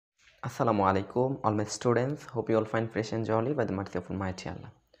আসসালামু আলাইকুম all my students, hope you all find fresh and jolly by the mercy of Almighty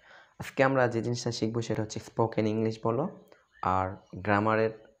Allah. আজকে আমরা যে জিনিসটা শিখবো সেটা হচ্ছে স্পোকেন ইংলিশ বলো আর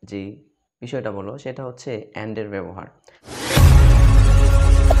গ্রামারের যে বিষয়টা বলো সেটা হচ্ছে অ্যান্ডের ব্যবহার।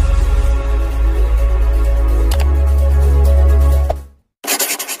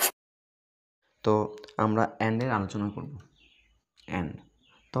 তো আমরা অ্যান্ডের আলোচনা করব। অ্যান্ড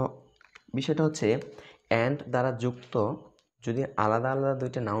তো বিষয়টা হচ্ছে অ্যান্ড দ্বারা যুক্ত যদি আলাদা আলাদা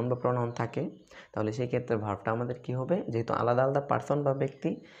দুইটা নাউন বা প্রনাউন থাকে তাহলে সেই ক্ষেত্রে ভার্বটা আমাদের কি হবে, যেহেতু আলাদা আলাদা পার্সন বা ব্যক্তি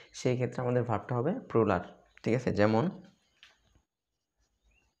সেই ক্ষেত্রে আমাদের ভার্বটা হবে প্লুরাল। ঠিক আছে, যেমন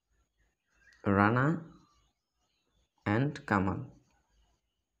রানা অ্যান্ড কামাল।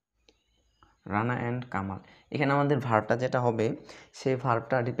 রানা অ্যান্ড কামাল, এখানে আমাদের ভার্বটা যেটা হবে সেই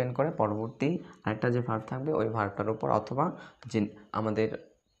ভার্বটা ডিপেন্ড করে পরবর্তী আরেকটা যে ভার্ব থাকবে ওই ভার্বটার উপর, অথবা যে আমাদের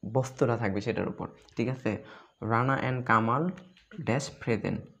বস্তুটা থাকবে সেটার উপর। ঠিক আছে, Rana and Kamal dash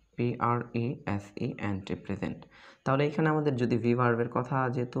present, PRESENT present. তাহলে এখানে আমাদের যদি ভি ভার্বের কথা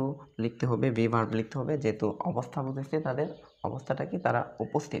যেহেতু লিখতে হবে, ভি ভার্ব লিখতে হবে, যেহেতু অবস্থা বুঝেছে তাদের অবস্থাটা কি, তারা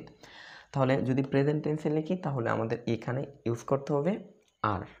উপস্থিত। তাহলে যদি প্রেজেন্ট টেন্সে লিখি তাহলে আমাদের এখানে ইউজ করতে হবে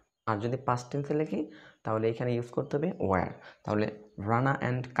আর যদি পাস্ট টেন্সে লিখি তাহলে এখানে ইউজ করতে হবে ওয়্যার। তাহলে Rana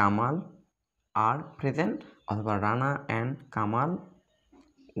and Kamal R present, অথবা Rana and Kamal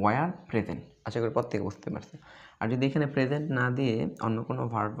wire present. আশা করি প্রত্যেকে বুঝতে পারছে। আর যদি এখানে প্রেজেন্ট না দিয়ে অন্য কোনো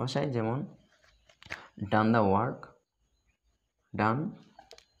ভার্ব বসাই, যেমন done the work, done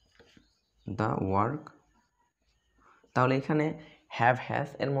the work, তাহলে এখানে হ্যাভ হ্যাজ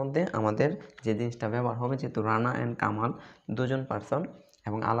এর মধ্যে আমাদের যে জিনিসটা ব্যবহার হবে, যেহেতু রানা অ্যান্ড কামাল দুজন পার্সন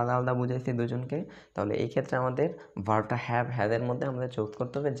এবং আলাদা আলাদা বুঝাইছি দুজনকে, তাহলে এই ক্ষেত্রে আমাদের ভার্বটা হ্যাভ হ্যাজের মধ্যে আমাদের চুজ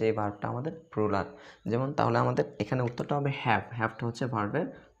করতে হবে যে ভার্বটা আমাদের প্লুরাল। যেমন তাহলে আমাদের এখানে উত্তরটা হবে হ্যাভ। হ্যাভটা হচ্ছে ভার্বের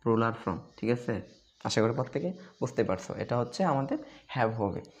প্লুরাল ফর্ম। ঠিক আছে, আশা করি প্রত্যেকে বুঝতে পারছো, এটা হচ্ছে আমাদের হ্যাভ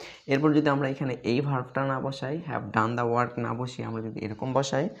হবে। এরপর যদি আমরা এখানে এই ভার্বটা না বসাই, হ্যাভ ডান দ্য ওয়ার্ক না বসিয়ে আমরা যদি এরকম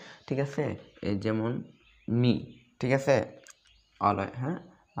বসাই, ঠিক আছে, এই যেমন মি, ঠিক আছে, হ্যাঁ,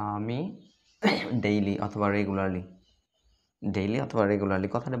 আমি ডেইলি অথবা রেগুলারলি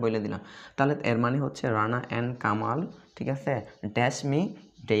কথাটা বলে দিলাম। তাহলে এর মানে হচ্ছে রানা অ্যান্ড কামাল, ঠিক আছে, ড্যাশ মি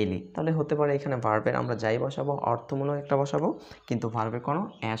ডেইলি। তাহলে হতে পারে এখানে ভার্বের আমরা যাই বসাবো অর্থমূলক একটা বসাবো, কিন্তু ভার্বের কোনো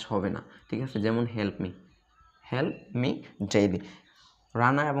অ্যাশ হবে না। ঠিক আছে, যেমন হেল্প মি ডেইলি।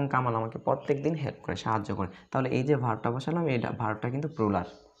 রানা এবং কামাল আমাকে প্রত্যেক দিন হেল্প করে, সাহায্য করে। তাহলে এই যে ভার্বটা বসালাম, এই ভার্বটা কিন্তু প্লুরাল।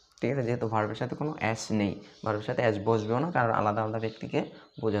 ঠিক আছে, যেহেতু ভার্বের সাথে কোনো অ্যাশ নেই, ভার্বের সাথে অ্যাশ বসবেও না, কারণ আলাদা আলাদা ব্যক্তিকে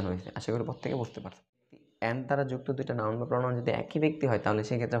বোঝানো হয়েছে। আশা করি প্রত্যেকে বুঝতে পারছে। অ্যান্ড দ্বারা যুক্ত দুইটা নাউন বা প্রনাউন যদি একই ব্যক্তি হয় তাহলে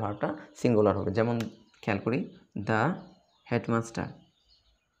সেক্ষেত্রে ভার্বটা সিঙ্গুলার হবে। যেমন খেয়াল করি, the headmaster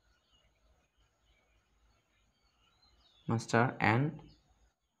and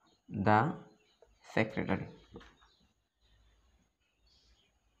the secretary.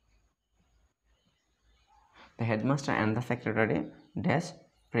 The headmaster and the secretary dash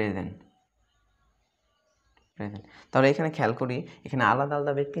present. তাহলে এখানে খেয়াল করি, এখানে আলাদা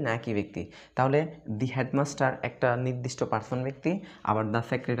আলাদা ব্যক্তি না একই ব্যক্তি। তাহলে দি হেডমাস্টার একটা নির্দিষ্ট পার্সন ব্যক্তি, আবার দ্য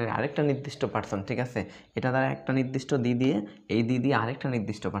সেক্রেটারি আরেকটা নির্দিষ্ট পার্সন। ঠিক আছে, এটা দ্বারা একটা নির্দিষ্ট দিয়ে এই দিয়ে আরেকটা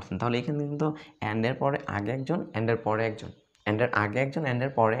নির্দিষ্ট পার্সন। তাহলে এখানে কিন্তু অ্যান্ডের পরে আগে একজন, অ্যান্ডের পরে একজন, অ্যান্ডের আগে একজন,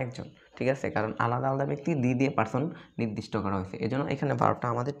 অ্যান্ডের পরে একজন। ঠিক আছে, কারণ আলাদা আলাদা ব্যক্তি দিয়ে পার্সন নির্দিষ্ট করা হয়েছে। এই জন্য এখানে ভার্বটা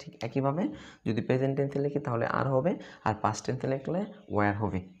আমাদের ঠিক একইভাবে যদি প্রেজেন্ট টেন্সে লিখি তাহলে আর হবে, আর পাস্ট টেন্সে লিখলে ওয়্যার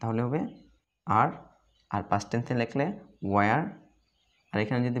হবে। তাহলে হবে আর পাস্ট টেন্সে লিখলে ওয়্যার। আর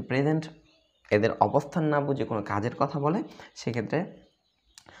এখানে যদি প্রেজেন্ট এদের অবস্থান না বুঝে কোনো কাজের কথা বলে সেক্ষেত্রে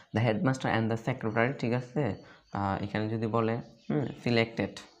the headmaster and the secretary. ঠিক আছে, এখানে যদি বলে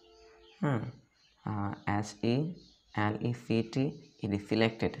সিলেক্টেড,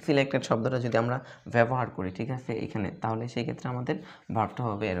 SELECTED, সিলেক্টেড শব্দটা যদি আমরা ব্যবহার করি, ঠিক আছে, এখানে, তাহলে সেই ক্ষেত্রে আমাদের ভার্বটা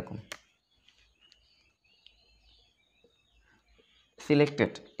হবে এরকম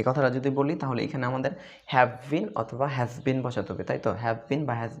সিলেক্টেড। এই কথাটা যদি বলি তাহলে এখানে আমাদের হ্যাভ বিন অথবা হ্যাজ বিন বসাতে হবে, তাই তো, হ্যাভ বিন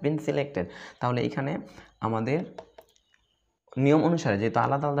বা হ্যাজ বিন সিলেক্টেড। তাহলে এখানে আমাদের নিয়ম অনুসারে, যেহেতু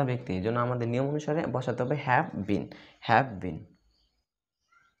আলাদা আলাদা ব্যক্তি, এই জন্য আমাদের নিয়ম অনুসারে বসাতে হবে হ্যাভ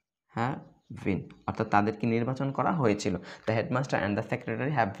বিন, অর্থাৎ তাদেরকে নির্বাচন করা হয়েছিল। The headmaster and the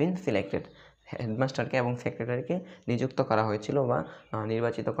secretary have been selected. হেডমাস্টারকে এবং সেক্রেটারিকে নিযুক্ত করা হয়েছিল বা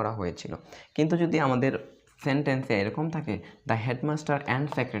নির্বাচিত করা হয়েছিল। কিন্তু যদি আমাদের সেন্টেন্সে এরকম থাকে দ্য হেডমাস্টার অ্যান্ড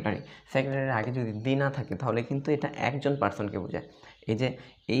সেক্রেটারির আগে যদি দি না থাকে তাহলে কিন্তু এটা একজন পার্সনকে বোঝায়। এই যে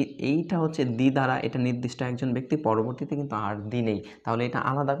এইটা হচ্ছে দি দ্বারা এটা নির্দিষ্ট একজন ব্যক্তি, পরবর্তীতে কিন্তু আর দি নেই, তাহলে এটা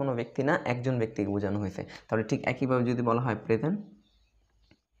আলাদা কোনো ব্যক্তি না, একজন ব্যক্তিকে বোঝানো হয়েছে। তাহলে ঠিক একইভাবে যদি বলা হয় প্রেজেন্ট,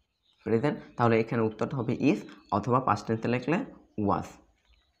 তাহলে এখানে উত্তরটা হবে ইজ, অথবা পাস্ট টেন্সে লিখলে ওয়াজ,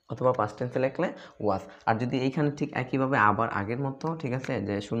 অথবা পাস্ট টেন্সে লিখলে ওয়াজ। আর যদি এইখানে ঠিক একইভাবে আবার আগের মতো, ঠিক আছে,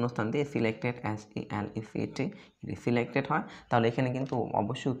 যে শূন্যস্থান দিয়ে সিলেক্টেড SELECT সিলেক্টেড হয়, তাহলে এখানে কিন্তু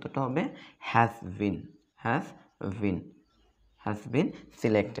অবশ্যই উত্তরটা হবে has been, has been, has been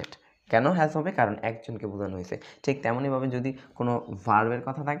selected. কেন হ্যাজ হবে? কারণ একজনকে বোঝানো হয়েছে। ঠিক তেমনইভাবে যদি কোনো ভার্বের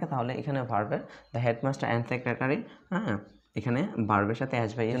কথা থাকে, তাহলে এখানে ভার্বের দ্য হেডমাস্টার অ্যান্ড সেক্রেটারি, হ্যাঁ, এখানে ভার্বের সাথে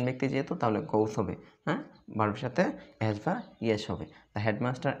অ্যাজ বা ইয়েস ব্যক্তি যেহেতু, তাহলে গোস হবে, হ্যাঁ, ভার্বের সাথে অ্যাজ বা ইয়েস হবে। The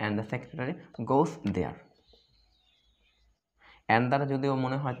headmaster and the secretary goes there. And দ্বারা যদিও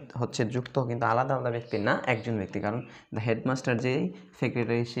মনে হয় হচ্ছে যুক্ত, কিন্তু আলাদা আলাদা ব্যক্তি না, একজন ব্যক্তি। কারণ দ্য হেডমাস্টার যেই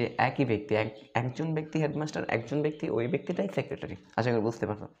সেক্রেটারি সে একই ব্যক্তি, একজন ব্যক্তি হেডমাস্টার, একজন ব্যক্তি, ওই ব্যক্তিটাই সেক্রেটারি। আশা করি বুঝতে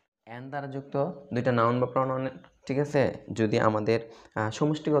পারছো। অ্যান্ড দ্বারা যুক্ত দুইটা নাউন বা প্রনাউনের, ঠিক আছে, যদি আমাদের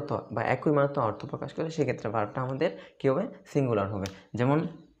সমষ্টিগত বা একই মাত্রা অর্থ প্রকাশ করে, সেক্ষেত্রে ভার্বটা আমাদের কী হবে? সিঙ্গুলার হবে। যেমন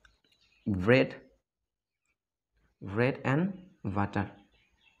bread, bread and butter,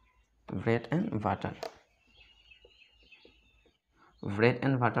 bread and butter. Bread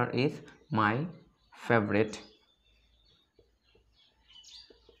and butter is my favorite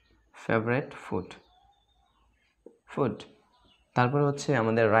food. তারপরে হচ্ছে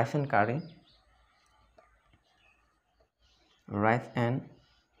আমাদের rice and curry, rice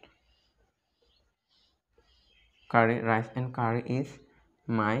and curry is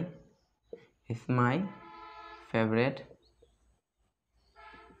my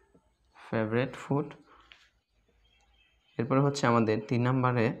favorite food. এরপরে হচ্ছে আমাদের 3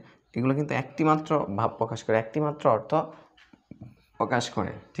 নম্বরে, এগুলো কিন্তু একটি মাত্র ভাব প্রকাশ করে, একটি মাত্র অর্থ প্রকাশ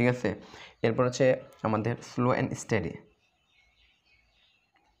করে, ঠিক আছে। এরপর হচ্ছে আমাদের slow and steady,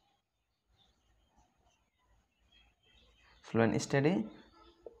 slow and steady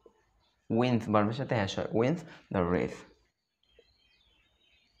wins ভার্বের সাথে অ্যাশ হয়, wins the race,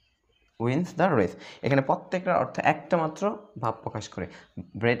 wins the race. এখানে প্রত্যেকটা অর্থ একটা মাত্র ভাব প্রকাশ করে।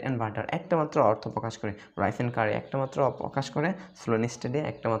 ব্রেড অ্যান্ড বাটার একটা মাত্র অর্থ প্রকাশ করে, রাইস অ্যান্ড কারি একটা মাত্র প্রকাশ করে, স্লো অ্যান্ড স্টেডি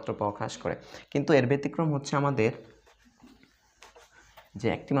একটা মাত্র প্রকাশ করে। কিন্তু এর ব্যতিক্রম হচ্ছে আমাদের যে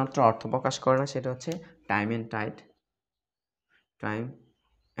একটি মাত্র অর্থ প্রকাশ করে না, সেটা হচ্ছে time and Tide, time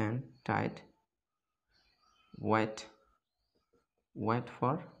and Tide, wait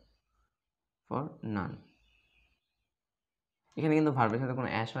for none. এখানে কিন্তু ভার্বের সাথে কোনো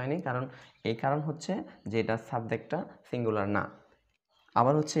অ্যাশ হয়নি, কারণ এই কারণ হচ্ছে যে এটা সাবজেক্টটা সিঙ্গুলার না।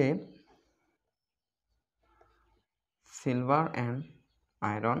 আবার হচ্ছে silver and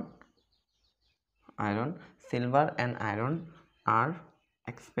iron, silver and iron R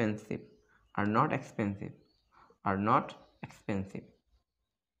expensive, are not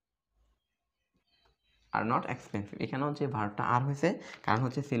expensive, এখানেও যে ভার্বটা আর হয়েছে, কারণ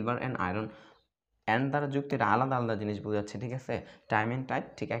হচ্ছে সিলভার অ্যান্ড আয়রন অ্যান্ড দ্বারা যুক্ত, এটা আলাদা আলাদা জিনিস বোঝাচ্ছে, ঠিক আছে। টাইম অ্যান্ড টাইড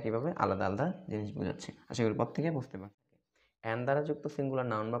ঠিক একইভাবে আলাদা আলাদা জিনিস বোঝাচ্ছে। আশা করি প্রত্যেকে বুঝতে পারছে। অ্যান্ড দ্বারা যুক্ত সিঙ্গুলার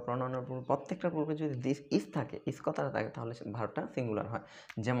নাউন বা প্রনাউনের পূর্বে, প্রত্যেকটার পূর্বে যদি দিস ইজ থাকে, ইজ কথাটা থাকে, তাহলে ভার্বটা সিঙ্গুলার হয়।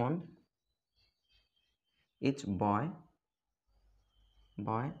 যেমন each boy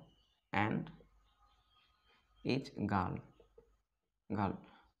and each girl.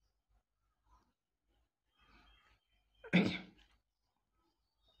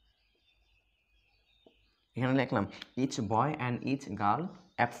 এখানে লিখলাম each boy and each girl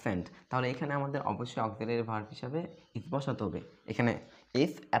absent, তাহলে এখানে আমাদের অবশ্যই অক্সিলারি ভার্ব হিসাবে ইজ বসাতে হবে। এখানে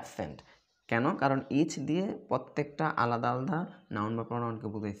ইজ অ্যাবসেন্ট কেন? কারণ ইচ দিয়ে প্রত্যেকটা আলাদা আলাদা নাউন বা প্রনাউনকে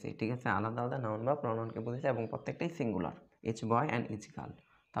বুঝাইছে, ঠিক আছে, আলাদা আলাদা নাউন বা প্রনাউনকে বুঝাইছে, এবং প্রত্যেকটাই singular. Each boy and each girl,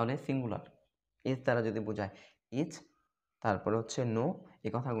 তাহলে সিঙ্গুলার। ইচ দ্বারা যদি বোঝায় ইচ, তারপরে হচ্ছে নো,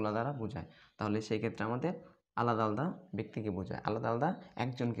 এই কথাগুলো দ্বারা বোঝায়, তাহলে সেই ক্ষেত্রে আমাদের আলাদা আলাদা ব্যক্তিকে বোঝায়, আলাদা আলাদা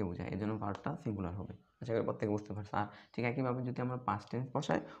একজনকে বোঝায়, এই জন্য ভার্বটা সিঙ্গুলার হবে। আশা করি প্রত্যেকে বুঝতে পারছে। আর ঠিক একইভাবে যদি আমরা পাস্ট টেন্স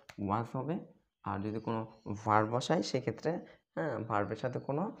বসাই, ওয়াজ হবে। আর যদি কোনো ভার্ব বসাই, সেক্ষেত্রে হ্যাঁ, ভার্বের সাথে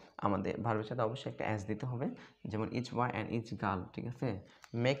ভার্বের সাথে অবশ্যই একটা অ্যাস দিতে হবে। যেমন each boy and each girl, ঠিক আছে,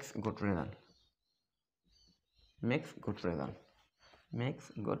 মেক্স গুড রেজাল্ট,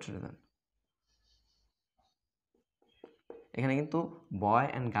 এখানে কিন্তু বয়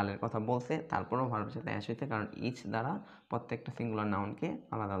অ্যান্ড গার্লের কথা বলছে, তারপরেও ভার্বের সাথে অ্যাস হইতে, কারণ ইচ দ্বারা প্রত্যেকটা সিঙ্গুলার নাউনকে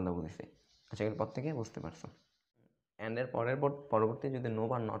আলাদা আলাদা বুঝেছে। আশা করি প্রত্যেকে বুঝতে পারছো। অ্যান্ডের পরবর্তী যদি নো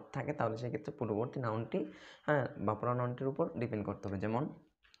বা নট থাকে, তাহলে সেক্ষেত্রে পূর্ববর্তী নাউনটি, হ্যাঁ, বা প্রনাউনটির উপর ডিপেন্ড করতে হবে। যেমন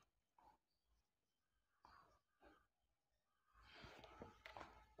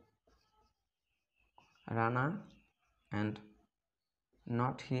Rana and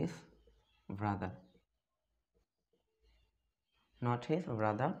not his brother,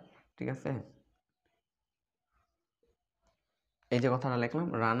 ঠিক আছে। এই যে কথাটা লিখলাম,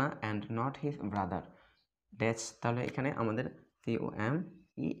 Rana and not his brother dash, তাহলে এখানে আমাদের COM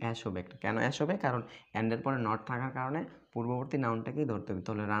ই অ্যাশ হবে একটা। কেন অ্যাশ হবে? কারণ অ্যান্ডের পরে নট থাকার কারণে পূর্ববর্তী নাউনটাকেই ধরতে হবে।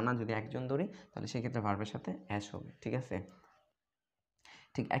 তাহলে রানা যদি একজন ধরি তাহলে সেক্ষেত্রে ভার্বের সাথে অ্যাশ হবে, ঠিক আছে?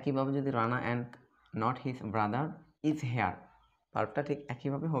 ঠিক একইভাবে যদি Rana and not his brother is here, ভার্বটা ঠিক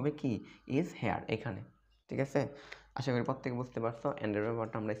একইভাবে হবে কি ইজ হেয়ার এখানে, ঠিক আছে? আশা করি প্রত্যেকে বুঝতে পারছো অ্যান্ডের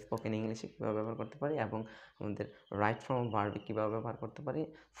ব্যবহারটা আমরা স্পোকেন ইংলিশে কীভাবে ব্যবহার করতে পারি এবং আমাদের রাইট ফর্ম ভার্বে কীভাবে ব্যবহার করতে পারি,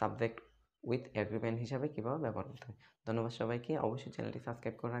 সাবজেক্ট উইথ এগ্রিমেন্ট হিসাবে কীভাবে ব্যবহার করতে হয়। ধন্যবাদ সবাইকে, অবশ্যই চ্যানেলটি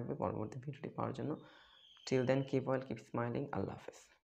সাবস্ক্রাইব করে রাখবে পরবর্তী ভিডিওটি পাওয়ার জন্য। Till then keep well, keep smiling, আল্লাহ হাফেজ।